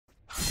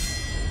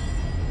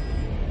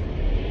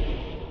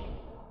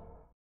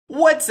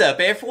What's up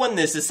everyone,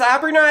 this is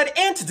CyberKnight,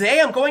 and today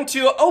I'm going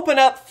to open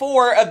up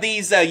 4 of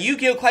these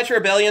Yu-Gi-Oh! Clash of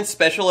Rebellion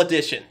special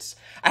editions.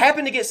 I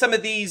happened to get some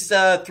of these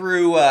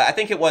through, I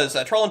think it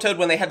was Troll and Toad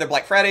when they had their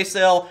Black Friday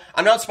sale.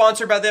 I'm not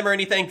sponsored by them or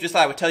anything, just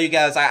thought I would tell you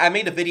guys. I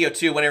made a video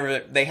too whenever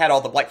they had all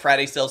the Black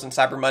Friday sales and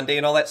Cyber Monday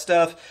and all that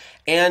stuff.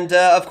 And,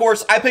 of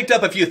course, I picked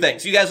up a few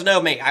things. You guys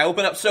know me. I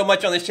open up so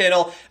much on this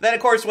channel that,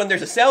 of course, when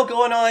there's a sale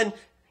going on,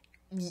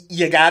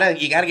 you gotta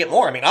get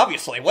more. I mean,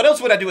 obviously. What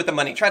else would I do with the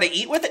money? Try to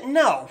eat with it?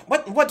 No.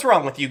 What's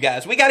wrong with you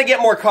guys? We gotta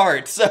get more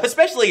cards. So,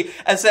 especially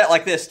a set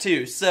like this,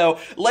 too. So,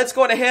 let's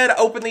go ahead,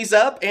 open these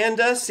up,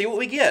 and see what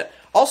we get.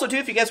 Also, too,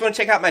 if you guys want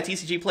to check out my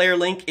TCG player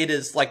link, it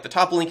is like the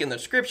top link in the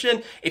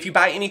description. If you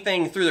buy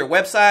anything through their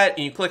website and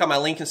you click on my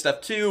link and stuff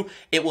too,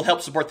 it will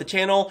help support the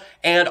channel.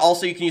 And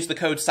also, you can use the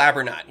code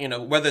CyberKnight, you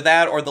know, whether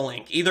that or the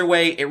link. Either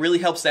way, it really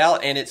helps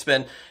out, and it's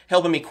been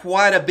helping me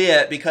quite a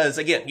bit because,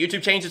 again,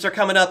 YouTube changes are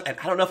coming up, and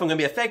I don't know if I'm going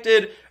to be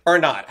affected or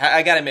not.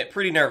 I gotta admit,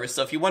 pretty nervous.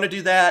 So if you want to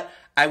do that,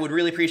 I would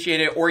really appreciate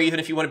it, or even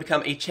if you want to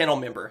become a channel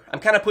member. I'm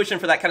kind of pushing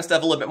for that kind of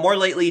stuff a little bit more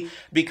lately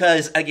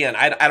because, again,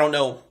 I don't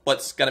know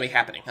what's going to be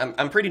happening.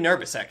 I'm pretty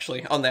nervous,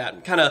 actually, on that.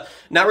 I'm kind of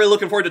not really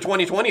looking forward to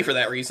 2020 for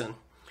that reason.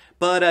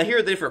 But here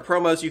are the different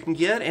promos you can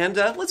get, and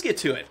let's get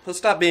to it. Let's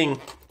stop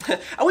being... I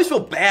always feel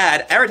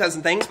bad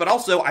advertising things, but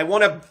also I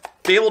want to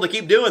be able to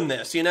keep doing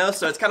this, you know?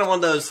 So it's kind of one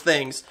of those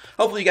things.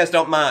 Hopefully you guys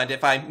don't mind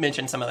if I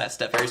mention some of that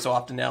stuff every so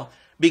often now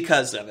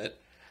because of it.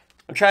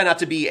 I'm trying not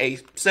to be a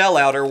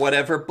sellout or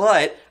whatever,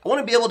 but I want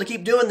to be able to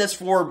keep doing this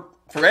for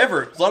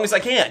forever, as long as I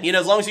can, you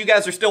know, as long as you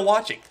guys are still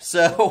watching.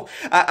 So,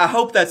 I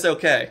hope that's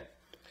okay.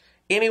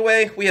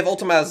 Anyway, we have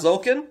Ultimate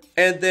Zulkin,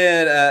 and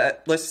then,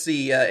 let's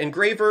see,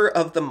 Engraver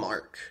of the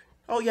Mark.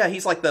 Oh yeah,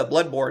 he's like the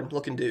Bloodborne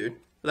looking dude.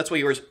 That's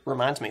what yours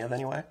reminds me of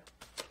anyway.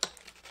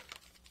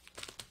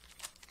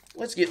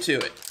 Let's get to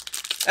it.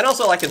 And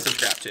also like and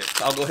subscribe too.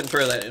 I'll go ahead and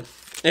throw that in.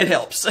 It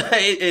helps.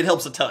 It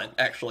helps a ton,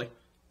 actually.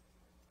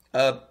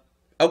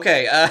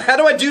 Okay, how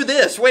do I do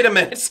this? Wait a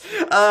minute.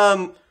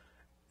 I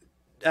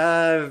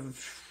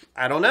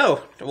don't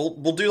know.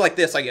 We'll do like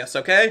this, I guess,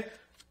 okay?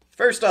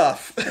 First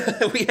off,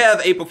 we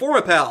have a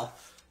Performapal,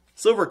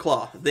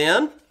 Silverclaw.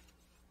 Then,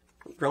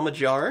 Roma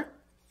Jar,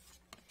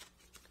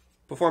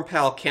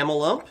 Performapal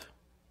Camelump.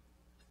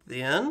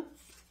 Then,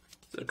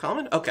 is it a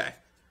common? Okay.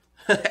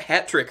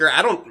 Hat Tricker.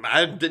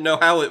 I didn't know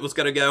how it was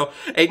gonna go.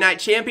 Ignite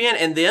Champion,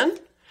 and then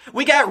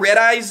we got Red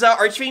Eyes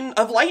Archfiend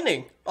of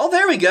Lightning. Oh,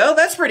 there we go.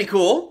 That's pretty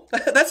cool.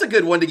 That's a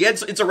good one to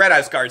get. It's a Red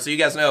Eyes card, so you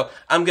guys know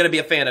I'm going to be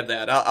a fan of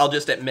that. I'll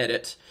just admit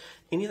it.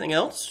 Anything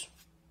else?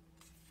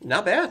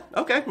 Not bad.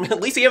 Okay. At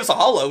least he gave us a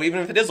holo, even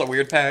if it is a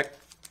weird pack.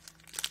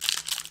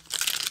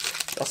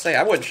 I'll say,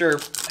 I wasn't sure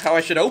how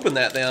I should open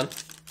that then.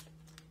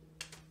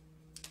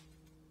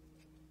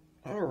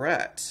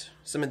 Alright.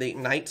 Some of the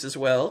Ignites as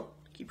well.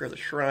 Keeper of the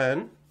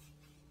Shrine.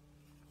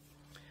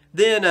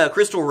 Then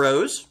Crystal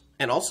Rose.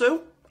 And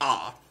also...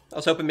 I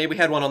was hoping maybe we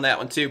had one on that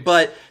one too,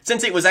 but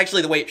since it was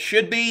actually the way it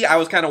should be, I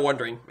was kind of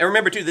wondering. And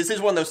remember too, this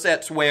is one of those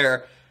sets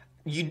where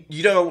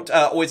you don't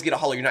always get a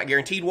holo, you're not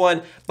guaranteed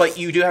one, but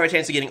you do have a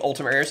chance of getting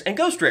Ultimate Rares and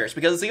Ghost Rares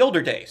because it's the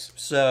older days.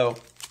 So,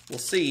 we'll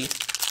see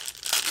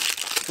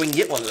if we can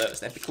get one of those.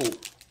 That'd be cool,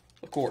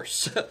 of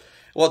course.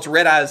 Well, it's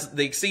Red Eyes,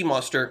 the Exceed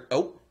Monster.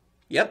 Oh,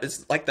 yep,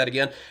 it's like that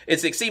again.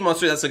 It's the Exceed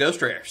Monster, that's the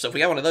Ghost Rare. So if we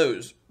got one of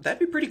those, that'd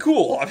be pretty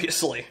cool,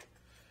 obviously.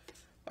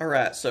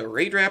 Alright, so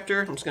Raid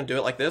Raptor, I'm just going to do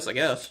it like this, I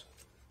guess.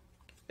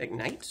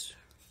 Ignite.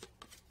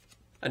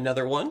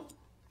 Another one.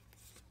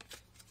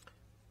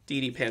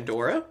 DD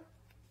Pandora.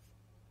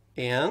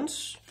 And...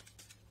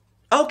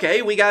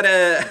 okay, we got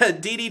a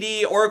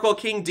DDD Oracle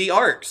King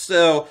D-Arc.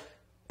 So,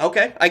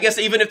 okay. I guess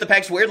even if the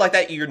pack's weird like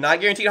that, you're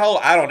not guaranteed a holo.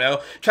 I don't know.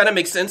 Trying to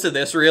make sense of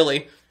this,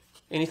 really.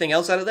 Anything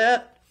else out of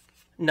that?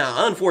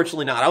 Nah,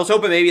 unfortunately not. I was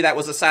hoping maybe that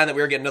was a sign that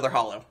we were getting another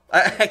holo.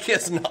 I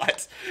guess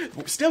not.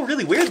 Still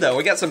really weird, though.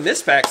 We got some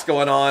mispacks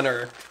going on,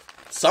 or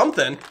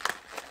something.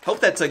 Hope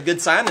that's a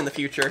good sign in the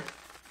future.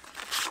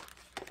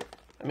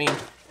 I mean,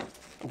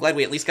 I'm glad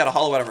we at least got a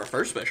holo out of our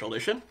first special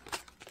edition.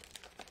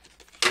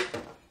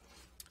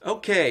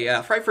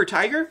 Okay, Fright for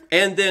Tiger,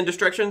 and then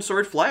Destruction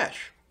Sword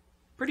Flash.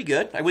 Pretty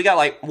good. We got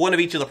like one of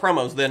each of the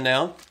promos then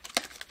now.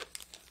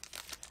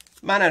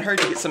 Might not hurt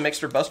to get some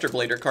extra Buster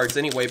Blader cards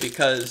anyway,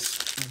 because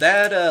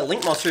that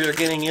Link monster they're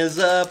getting is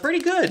pretty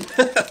good,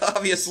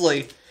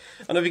 obviously.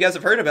 I don't know if you guys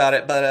have heard about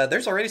it, but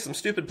there's already some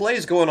stupid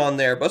plays going on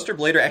there. Buster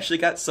Blader actually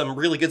got some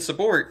really good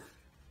support.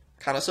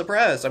 Kind of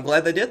surprised. I'm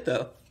glad they did,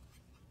 though.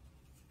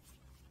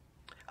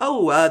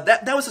 Oh,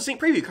 that was a sneak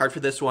preview card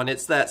for this one.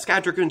 It's that Sky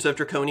Dragoons of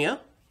Draconia.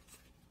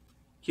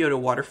 Kyoto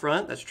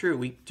Waterfront. That's true.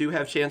 We do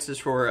have chances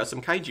for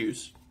some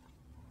Kaijus.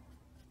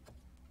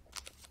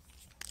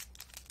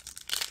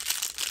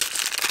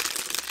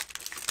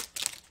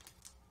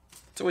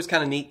 It's always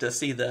kind of neat to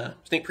see the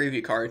sneak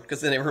preview card,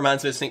 because then it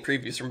reminds me of sneak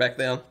previews from back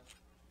then.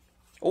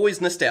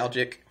 Always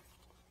nostalgic.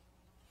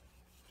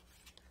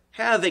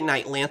 Have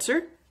Ignite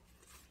Lancer.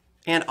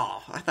 And,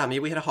 oh, I thought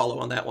maybe we had a holo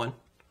on that one.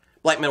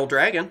 Black Metal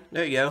Dragon.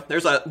 There you go.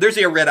 There's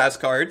your Red Eyes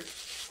card.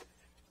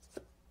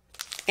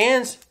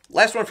 And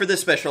last one for this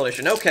special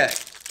edition. Okay.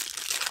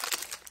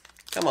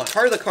 Come on,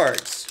 Heart of the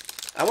Cards.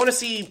 I want to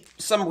see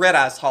some Red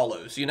Eyes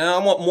Hollows, you know?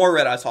 I want more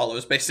Red Eyes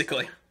Hollows,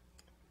 basically.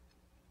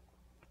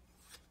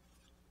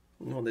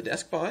 On the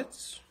desk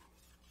pods.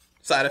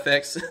 Side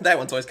effects. That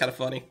one's always kind of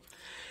funny.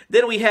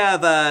 Then we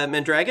have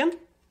Mandragon.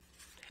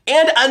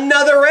 And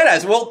another Red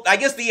Eyes. Well, I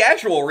guess the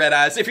actual Red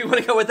Eyes, if you want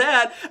to go with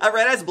that. A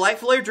Red Eyes Black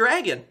Flare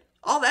Dragon.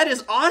 Oh, that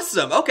is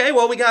awesome. Okay,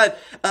 well, we got,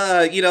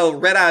 you know,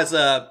 Red Eyes,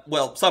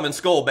 well, Summon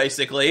Skull,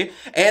 basically.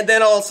 And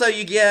then also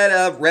you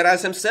get Red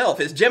Eyes himself,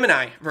 his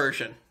Gemini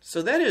version.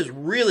 So that is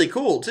really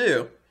cool,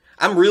 too.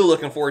 I'm really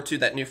looking forward to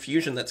that new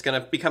fusion that's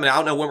going to be coming out. I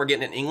don't know when we're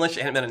getting it in English.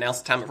 It hasn't been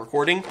announced the time of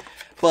recording.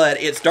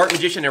 But it's Dark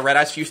Magician and Red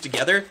Eyes fused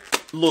together.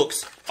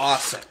 Looks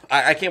awesome.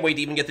 I can't wait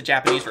to even get the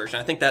Japanese version.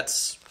 I think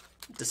that's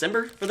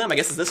December for them. I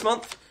guess it's this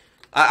month.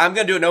 I'm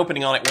going to do an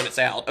opening on it when it's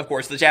out. Of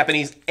course, the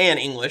Japanese and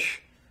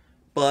English.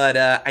 But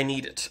I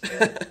need it.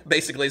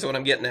 Basically is what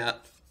I'm getting at.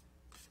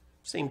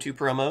 Same two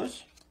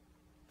promos.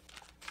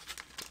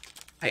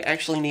 I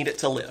actually need it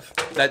to live.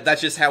 That's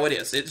just how it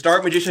is. It's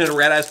Dark Magician and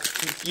Red Eyes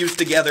fused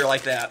together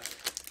like that.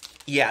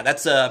 Yeah,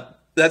 that's a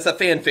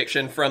fan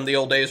fiction from the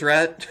old days,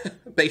 right?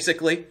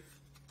 Basically.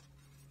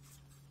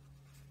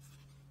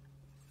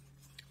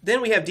 Then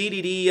we have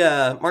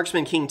DDD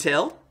Marksman King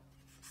Tail.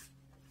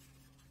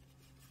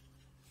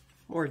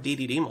 More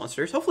DDD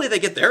monsters. Hopefully they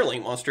get their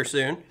Link monster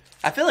soon.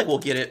 I feel like we'll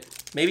get it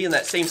maybe in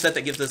that same set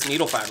that gives us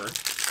Needle Fiber.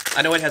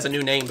 I know it has a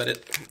new name, but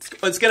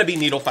it's going to be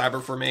Needle Fiber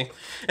for me.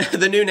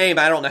 The new name,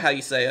 I don't know how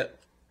you say it.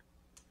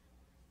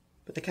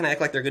 But they kind of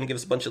act like they're going to give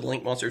us a bunch of the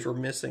Link monsters we're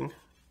missing.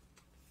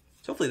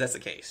 So hopefully that's the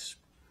case.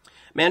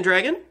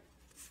 Mandragon.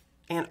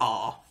 And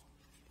Aw.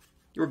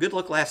 You were good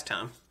luck last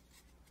time.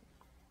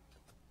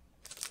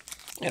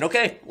 And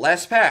okay,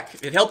 last pack.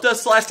 It helped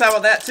us last time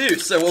on that too,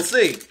 so we'll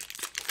see.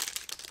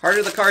 Heart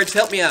of the Cards,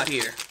 help me out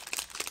here.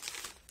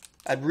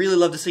 I'd really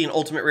love to see an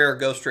Ultimate Rare or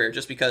Ghost Rare,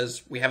 just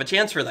because we have a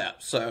chance for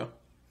that, so.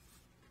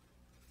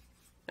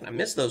 And I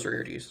miss those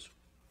rarities.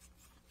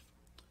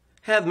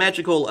 Have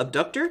Magical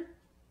Abductor,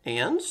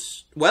 and,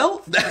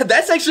 well,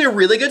 that's actually a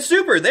really good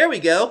super. There we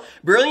go.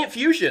 Brilliant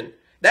Fusion.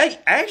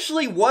 That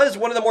actually was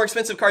one of the more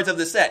expensive cards of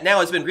this set.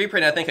 Now it's been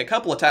reprinted, I think, a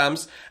couple of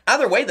times.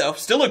 Either way, though,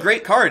 still a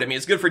great card. I mean,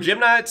 it's good for Gem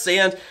Knights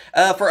and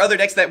for other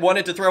decks that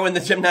wanted to throw in the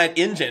Gem Knight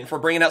engine for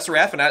bringing out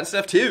Seraphinite and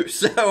stuff, too.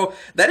 So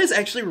that is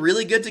actually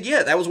really good to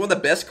get. That was one of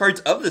the best cards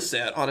of the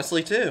set,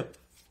 honestly, too.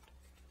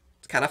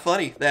 It's kind of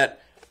funny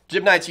that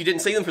Gem Knights, you didn't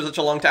see them for such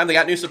a long time. They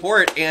got new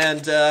support,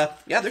 and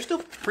yeah, they're still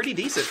pretty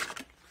decent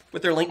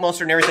with their Link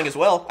monster and everything as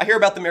well. I hear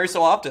about them every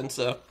so often,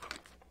 so.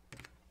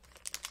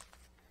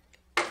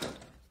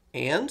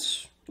 And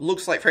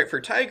looks like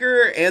Frightfur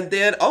Tiger, and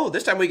then, oh,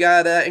 this time we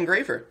got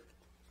Engraver.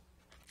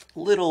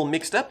 Little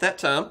mixed up that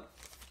time.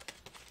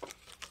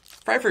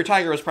 Frightfur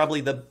Tiger was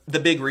probably the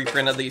big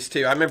reprint of these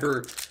two. I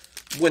remember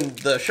when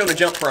the Shonen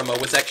Jump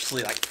promo was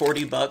actually like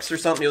 40 bucks or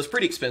something. It was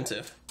pretty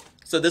expensive.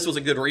 So this was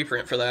a good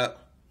reprint for that.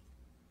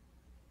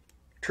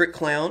 Trick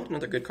Clown,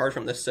 another good card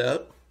from this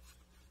set.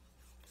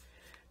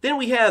 Then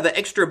we have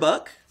Extra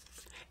Buck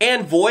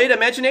and Void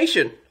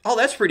Imagination. Oh,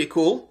 that's pretty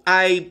cool.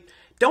 I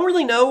don't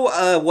really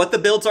know what the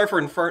builds are for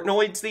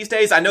Infernoids these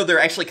days. I know they're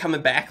actually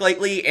coming back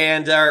lately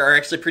and are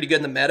actually pretty good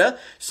in the meta.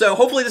 So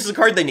hopefully this is a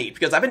card they need,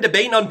 because I've been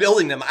debating on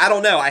building them. I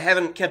don't know. I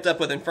haven't kept up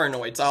with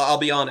Infernoids. I'll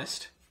be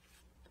honest.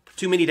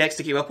 Too many decks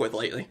to keep up with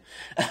lately.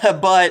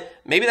 But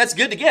maybe that's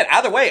good to get.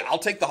 Either way, I'll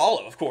take the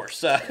holo, of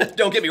course.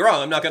 Don't get me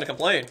wrong. I'm not going to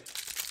complain.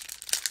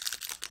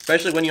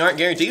 Especially when you aren't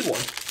guaranteed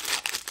one.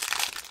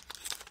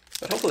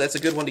 But hopefully that's a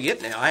good one to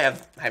get now. I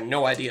have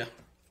no idea.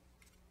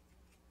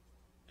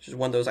 This is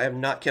one of those I have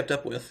not kept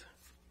up with.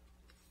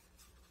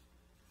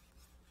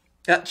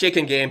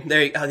 Chicken Game.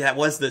 There you go. Oh, that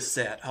was this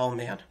set. Oh,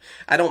 man.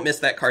 I don't miss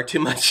that card too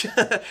much.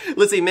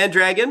 Let's see.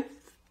 Mandragon.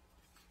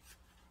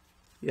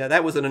 Yeah,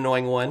 that was an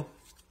annoying one.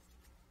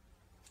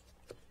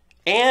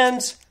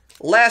 And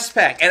last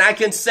pack. And I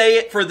can say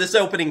it for this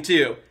opening,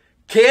 too.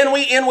 Can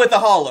we end with a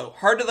holo?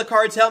 Heart of the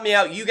Cards, help me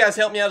out. You guys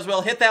help me out as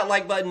well. Hit that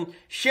like button.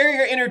 Share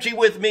your energy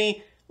with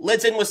me.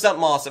 Let's end with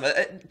something awesome.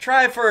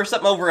 Try for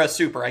something over a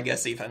super, I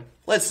guess, even.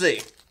 Let's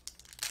see.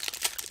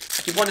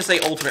 I keep wanting to say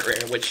Ultimate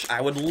Rare, which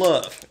I would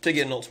love to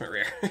get an Ultimate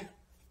Rare.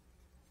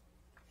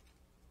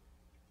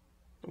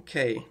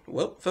 Okay.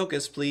 Well,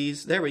 focus,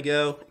 please. There we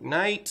go.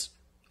 Ignite.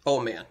 Oh,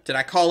 man. Did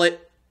I call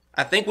it?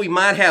 I think we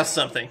might have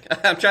something.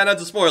 I'm trying not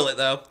to spoil it,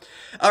 though.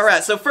 All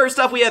right. So first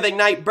up, we have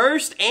Ignite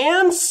Burst,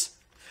 and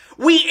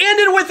we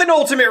ended with an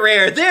Ultimate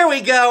Rare. There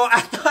we go. I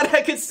thought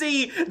I could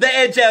see the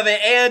edge of it,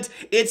 and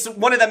it's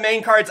one of the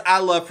main cards I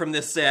love from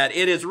this set.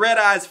 It is Red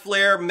Eyes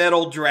Flare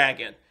Metal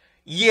Dragon.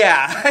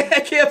 Yeah,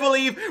 I can't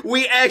believe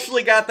we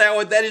actually got that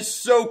one. That is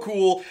so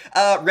cool.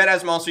 Red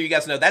Eyes Monster, you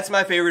guys know, that's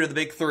my favorite of the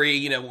big three.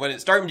 You know, when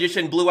it's Dark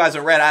Magician, Blue Eyes,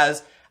 and Red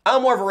Eyes,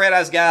 I'm more of a Red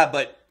Eyes guy,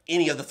 but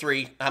any of the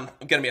three I'm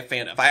going to be a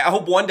fan of. I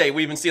hope one day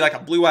we even see like a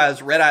Blue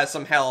Eyes, Red Eyes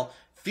somehow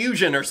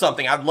fusion or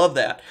something. I'd love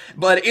that.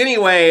 But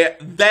anyway,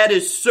 that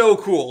is so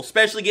cool,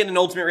 especially getting an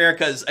Ultimate Rare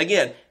because,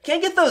 again,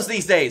 can't get those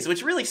these days,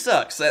 which really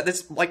sucks.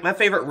 That's like my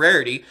favorite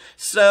rarity.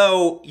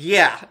 So,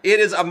 yeah, it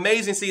is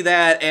amazing to see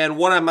that, and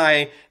one of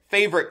my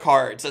favorite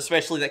cards,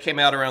 especially that came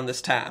out around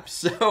this time.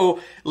 So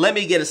let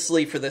me get a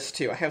sleeve for this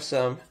too. I have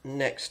some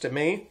next to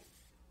me.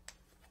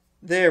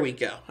 There we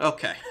go.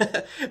 Okay.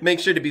 Make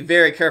sure to be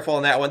very careful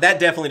on that one.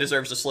 That definitely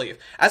deserves a sleeve.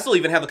 I still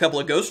even have a couple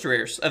of ghost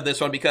rares of this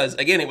one because,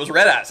 again, it was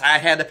red eyes. I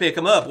had to pick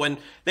them up when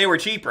they were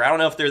cheaper. I don't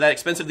know if they're that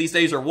expensive these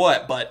days or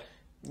what, but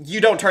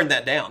you don't turn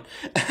that down.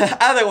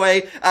 Either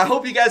way, I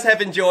hope you guys have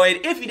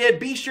enjoyed. If you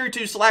did, be sure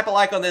to slap a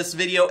like on this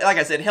video. Like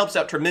I said, it helps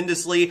out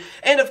tremendously.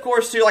 And of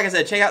course, too, like I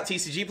said, check out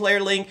TCG Player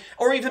link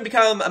or even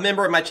become a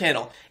member of my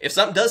channel. If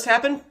something does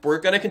happen, we're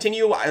going to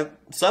continue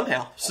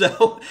somehow.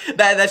 So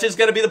that's just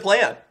going to be the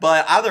plan.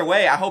 But either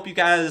way, I hope you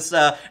guys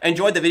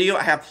enjoyed the video.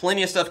 I have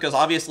plenty of stuff because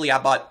obviously I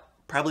bought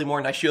probably more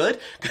than I should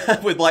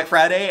with Black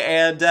Friday.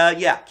 And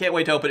yeah, can't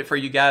wait to open it for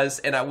you guys.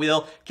 And I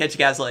will catch you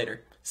guys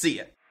later. See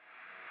ya.